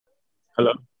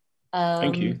Hello.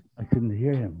 Thank you. Um, I couldn't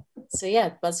hear him. so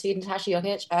yeah, BuzzFeed and Tashi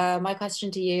Jokic. My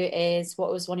question to you is,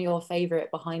 what was one of your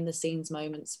favorite behind the scenes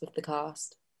moments with the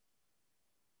cast?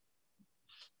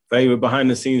 Favorite behind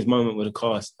the scenes moment with the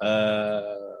cast.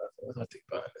 What do I think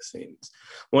behind the scenes?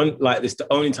 One like this,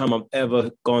 the only time I've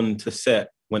ever gone to set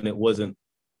when it wasn't,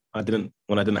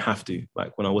 when I didn't have to,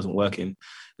 like when I wasn't working, and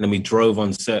then we drove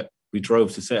on set. We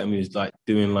drove to set and we was like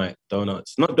doing like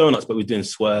donuts, not donuts, but we were doing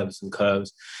swerves and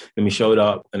curves. And we showed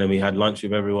up and then we had lunch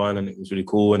with everyone and it was really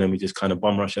cool. And then we just kind of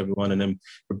bum rush everyone and then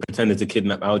we pretended to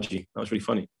kidnap Algie. That was really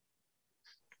funny.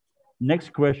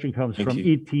 Next question comes Thank from you.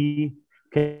 E.T.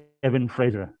 Kevin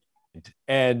Fraser.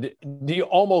 And you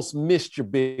almost missed your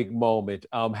big moment.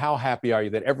 How happy are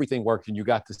you that everything worked and you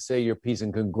got to say your piece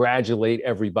and congratulate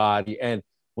everybody? And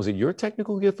was it your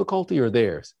technical difficulty or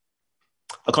theirs?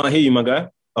 I can't hear you, my guy.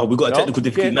 Oh, we got a technical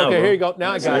difficulty now. Okay, bro. here you go.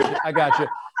 Now I got you. I got you.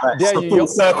 Right, There it's a full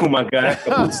circle, my guy.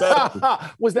 Full circle.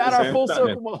 Was that our full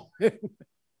circle moment?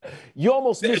 You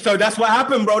almost missed. So that's what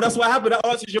happened, bro. That's what happened. That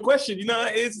answers your question. You know,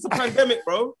 it's a pandemic,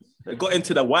 bro. They got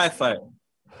into the Wi-Fi.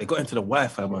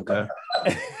 My guy.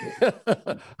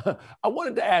 I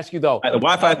wanted to ask you though. Like, the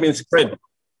Wi-Fi has been spread.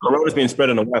 Corona's being spread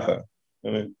on the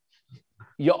Wi-Fi.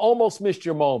 You almost missed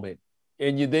your moment.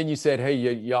 And then you said, hey,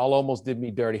 y'all almost did me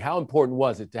dirty. How important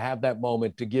was it to have that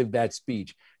moment, to give that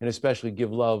speech, and especially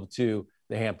give love to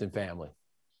the Hampton family?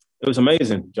 It was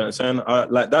amazing. Do you understand?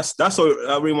 That's what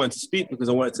I really wanted to speak, because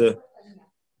I wanted to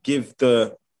give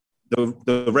the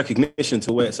recognition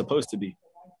to where it's supposed to be. You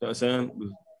know what I'm saying?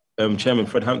 With Chairman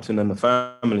Fred Hampton and the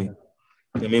family.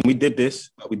 I mean, we did this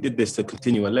to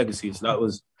continue a legacy. So that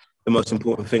was the most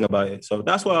important thing about it. So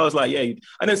that's why I was like, yeah,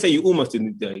 I didn't say you almost did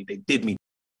me dirty. They did me.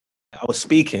 I was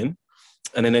speaking,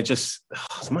 and then it's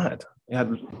mad.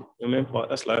 But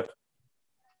that's life.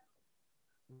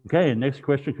 Okay, next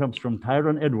question comes from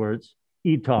Tyron Edwards,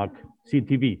 E-Talk,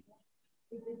 CTV.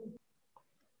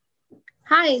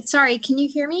 Hi, sorry, can you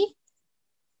hear me?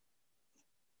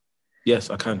 Yes,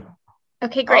 I can.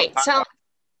 Okay, great.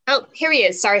 Here he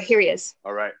is. Sorry, here he is.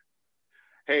 All right.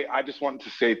 Hey, I just wanted to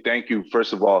say thank you,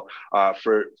 first of all,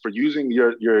 for using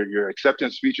your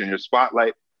acceptance speech and your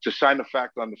spotlight to shine the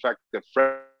fact that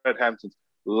Fred Hampton's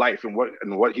life and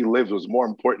what he lived was more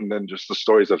important than just the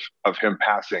stories of him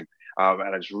passing.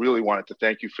 And I just really wanted to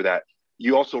thank you for that.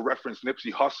 You also referenced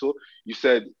Nipsey Hustle. You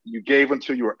said you gave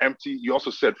until you were empty. You also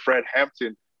said Fred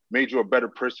Hampton made you a better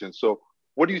person. So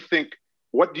what do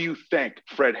you thank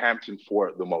Fred Hampton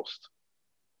for the most?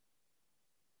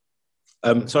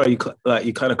 Sorry,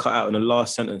 you kind of cut out in the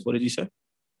last sentence. What did you say?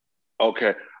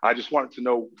 Okay, I just wanted to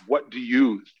know, what do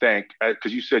you think?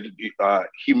 Because you said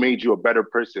he made you a better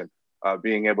person,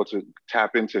 being able to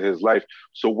tap into his life.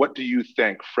 So what do you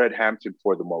thank Fred Hampton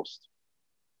for the most?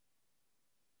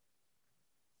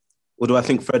 What do I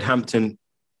think Fred Hampton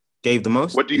gave the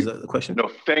most? Is that the question? No,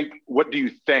 what do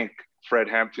you thank Fred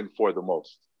Hampton for the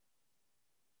most?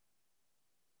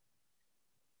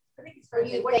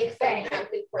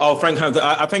 Oh, Frank Hampton.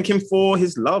 I thank him for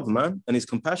his love, man, and his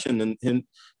compassion, and the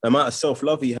amount of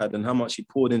self-love he had, and how much he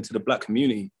poured into the Black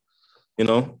community, you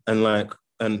know,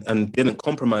 and didn't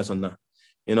compromise on that,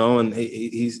 you know. And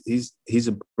he's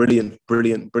a brilliant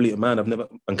man. I've never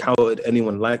encountered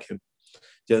anyone like him.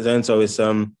 You know what I'm saying?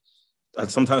 So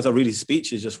it's sometimes I read his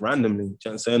speeches just randomly. You know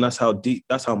what I'm saying? That's how deep,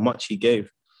 that's how much he gave,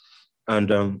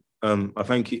 and I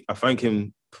thank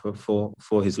him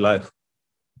for his life.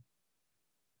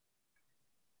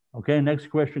 Okay, next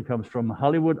question comes from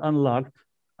Hollywood Unlocked,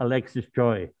 Alexis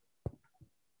Joy.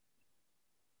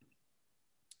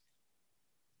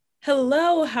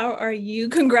 Hello, how are you?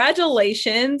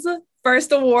 Congratulations,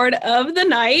 first award of the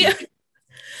night.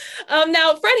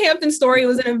 Now, Fred Hampton's story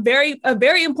was a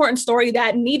very important story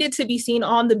that needed to be seen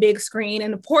on the big screen.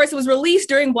 And of course, it was released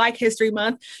during Black History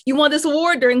Month. You won this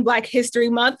award during Black History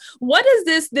Month. What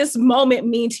does this moment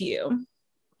mean to you?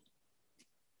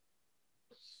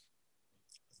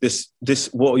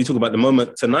 What are you talking about, the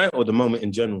moment tonight or the moment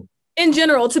in general? In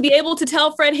general, to be able to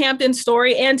tell Fred Hampton's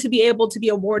story and to be able to be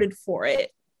awarded for it.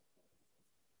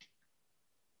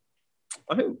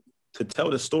 I think to tell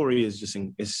the story is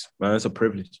it's a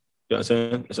privilege. You know what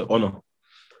I'm saying? It's an honor.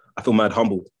 I feel mad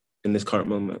humbled in this current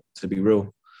moment, to be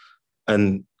real.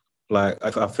 And like,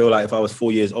 I feel like if I was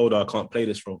 4 years older, I can't play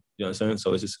this role. You know what I'm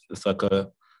saying?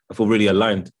 So I feel really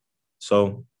aligned.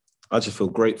 So I just feel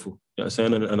grateful. You know what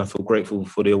I'm saying? And I feel grateful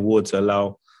for the award to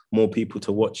allow more people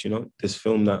to watch, you know, this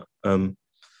film that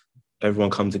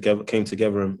everyone came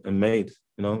together and made,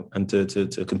 you know, and to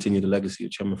continue the legacy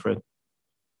of Chariman Fred.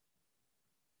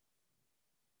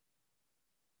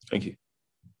 Thank you.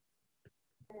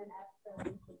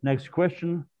 Next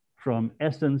question from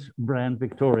Essence Brand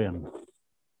Victorian.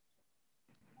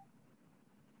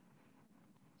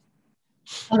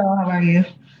 Hello, how are you?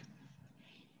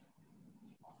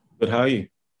 But how are you?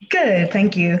 Good,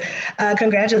 thank you.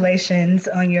 Congratulations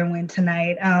on your win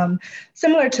tonight.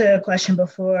 Similar to a question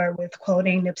before with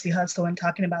quoting Nipsey Hustle and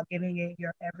talking about giving it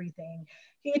your everything,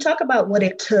 can you talk about what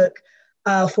it took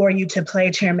for you to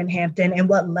play Chairman Hampton and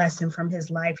what lesson from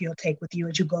his life you'll take with you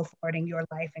as you go forward in your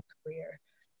life and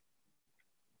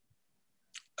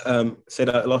career? Say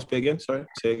that last bit again. Sorry,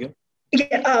 say it again.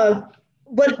 Yeah.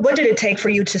 What did it take for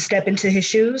you to step into his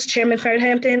shoes, Chairman Fred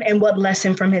Hampton, and what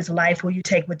lesson from his life will you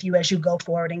take with you as you go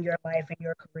forward in your life and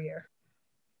your career?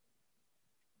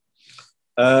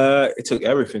 It took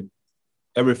everything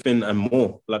and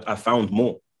more. Like I found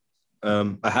more.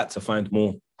 I had to find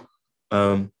more.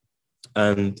 And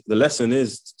the lesson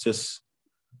is just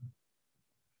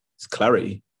it's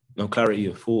clarity. You know, clarity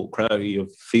of thought, clarity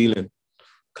of feeling,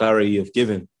 clarity of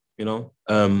giving. You know,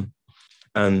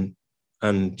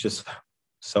 and just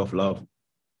self-love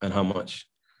and how much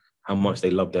they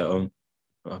love their own.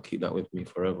 I'll keep that with me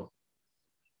forever.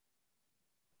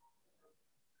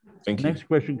 Thank you. Next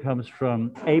question comes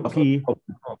from AP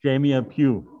Jamia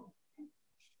Pugh.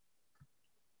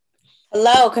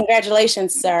 Hello,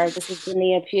 congratulations, sir. This is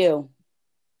Jamia Pugh.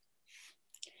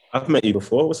 I've met you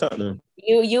before. What's happening?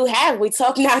 You have. We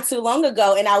talked not too long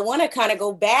ago, and I want to kind of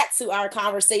go back to our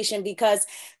conversation because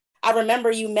I remember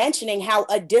you mentioning how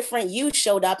a different you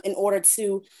showed up in order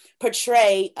to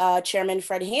portray Chairman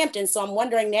Fred Hampton. So I'm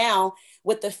wondering now,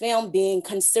 with the film being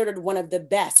considered one of the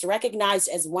best, recognized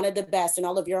as one of the best in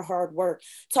all of your hard work,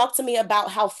 talk to me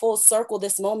about how full circle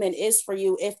this moment is for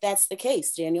you, if that's the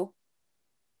case, Daniel.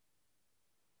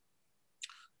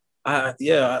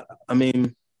 Yeah, I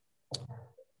mean,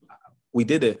 we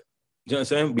did it. Do you know what I'm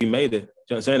saying? We made it. Do you know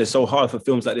what I'm saying? It's so hard for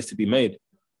films like this to be made.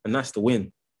 And that's the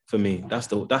win. For me, that's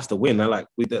the win. I like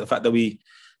the fact that we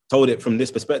told it from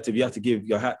this perspective. You have to give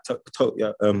your hat tip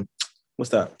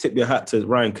your hat to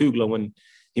Ryan Coogler when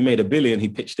he made $1 billion. He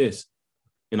pitched this,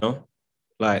 you know,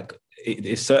 like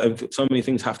it's certain. So many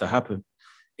things have to happen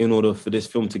in order for this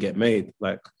film to get made.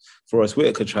 Like Forrest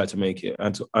Whitaker tried to make it,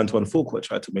 Antoine Fuqua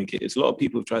tried to make it. It's a lot of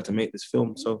people who tried to make this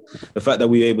film. So the fact that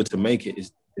we were able to make it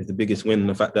is the biggest win. And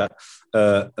the fact that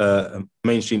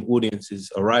mainstream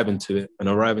audiences arriving to it and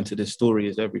arriving to this story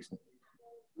is everything.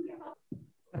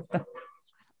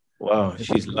 Wow,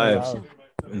 she's live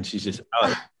and she's just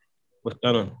out. What's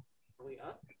going on?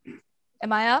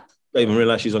 Am I up? I didn't even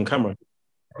realize she's on camera.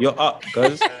 You're up,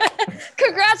 guys.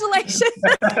 Congratulations.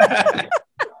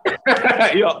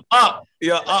 You're up.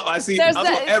 I see. I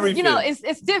got everything. You know,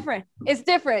 it's different. It's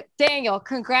different. Daniel,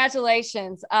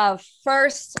 congratulations.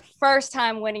 First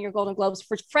time winning your Golden Globes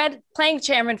for Fred, playing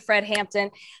Chairman Fred Hampton.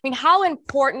 I mean, how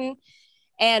important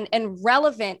and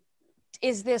relevant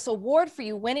is this award for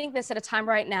you, winning this at a time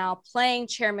right now, playing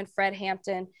Chairman Fred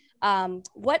Hampton?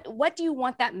 What do you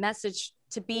want that message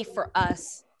to be for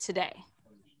us today?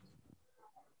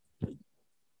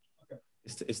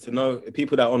 It's to know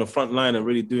people that are on the front line and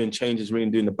really doing changes, really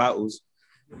doing the battles,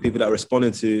 people that are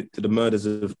responding to the murders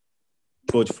of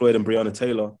George Floyd and Breonna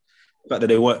Taylor, the fact that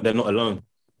they're not alone.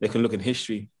 They can look in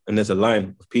history and there's a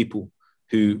line of people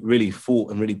who really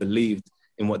fought and really believed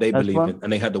in what they believed in,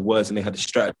 and they had the words and they had the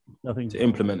strategy to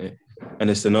implement it. And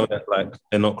it's to know that like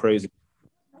they're not crazy.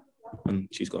 And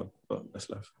she's gone, but that's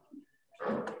life.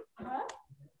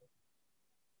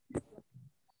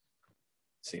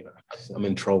 See that? I'm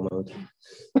in troll mode.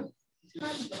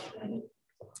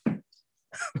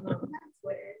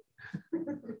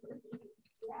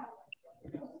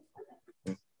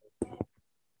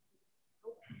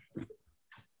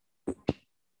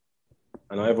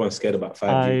 I know everyone's scared about 5G,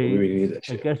 but we really need that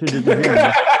shit. I guess you didn't hear me.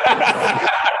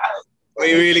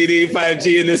 We really need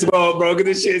 5G in this world, bro, because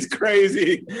this shit is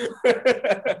crazy.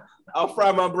 I'll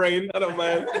fry my brain. I don't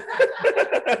mind.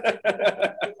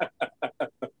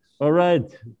 All right.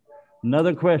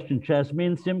 Another question.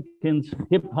 Jasmine Simpkins,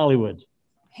 Hip Hollywood.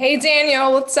 Hey,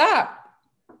 Daniel. What's up?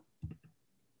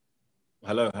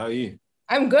 Hello. How are you?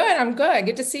 I'm good.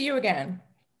 Good to see you again.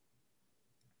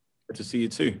 Good to see you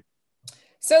too.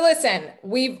 So listen,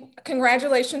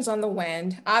 congratulations on the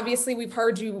win. Obviously, we've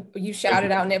heard you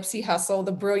shouted out Nipsey Hustle,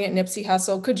 the brilliant Nipsey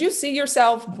Hustle. Could you see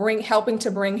yourself helping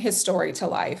to bring his story to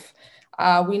life?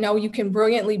 We know you can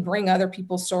brilliantly bring other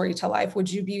people's story to life.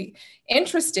 Would you be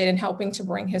interested in helping to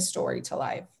bring his story to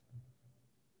life?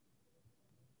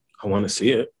 I want to see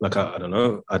it. Like, I don't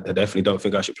know. I definitely don't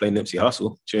think I should play Nipsey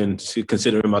Hustle,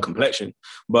 considering my complexion.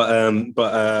 But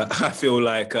I feel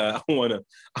like I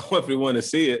definitely want to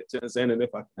see it. You know what I'm saying? And if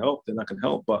I can help, then I can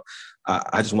help. But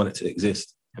I just want it to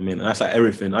exist. I mean, that's like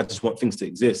everything. I just want things to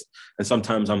exist. And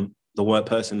sometimes I'm the word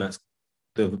person that's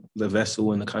the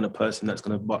vessel and the kind of person that's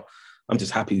going to, but I'm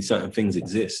just happy certain things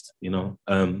exist, you know.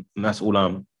 And that's all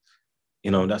I'm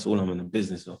in the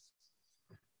business of.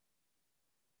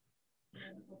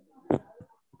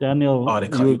 Daniel, they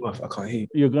cut you off. I can't hear you.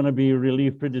 You're going to be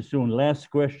relieved pretty soon. Last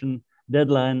question,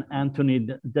 deadline, Anthony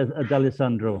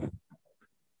D'Alessandro.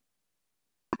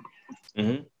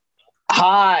 Mm-hmm.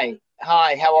 Hi,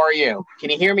 how are you?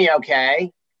 Can you hear me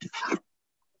okay?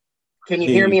 Can you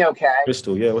hear me okay?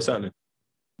 Crystal, yeah, what's happening?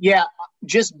 Yeah,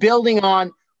 just building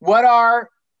on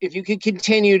if you could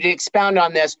continue to expound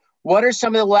on this, what are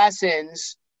some of the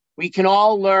lessons we can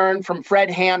all learn from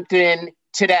Fred Hampton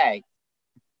today?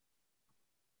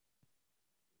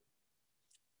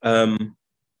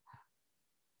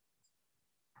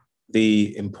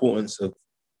 The importance of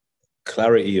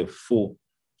clarity of thought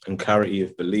and clarity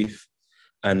of belief,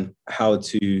 and how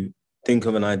to think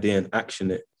of an idea and action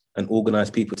it and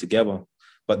organize people together,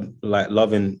 but like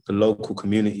loving the local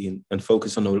community and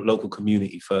focus on the local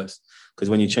community first. Because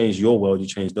when you change your world, you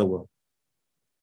change the world.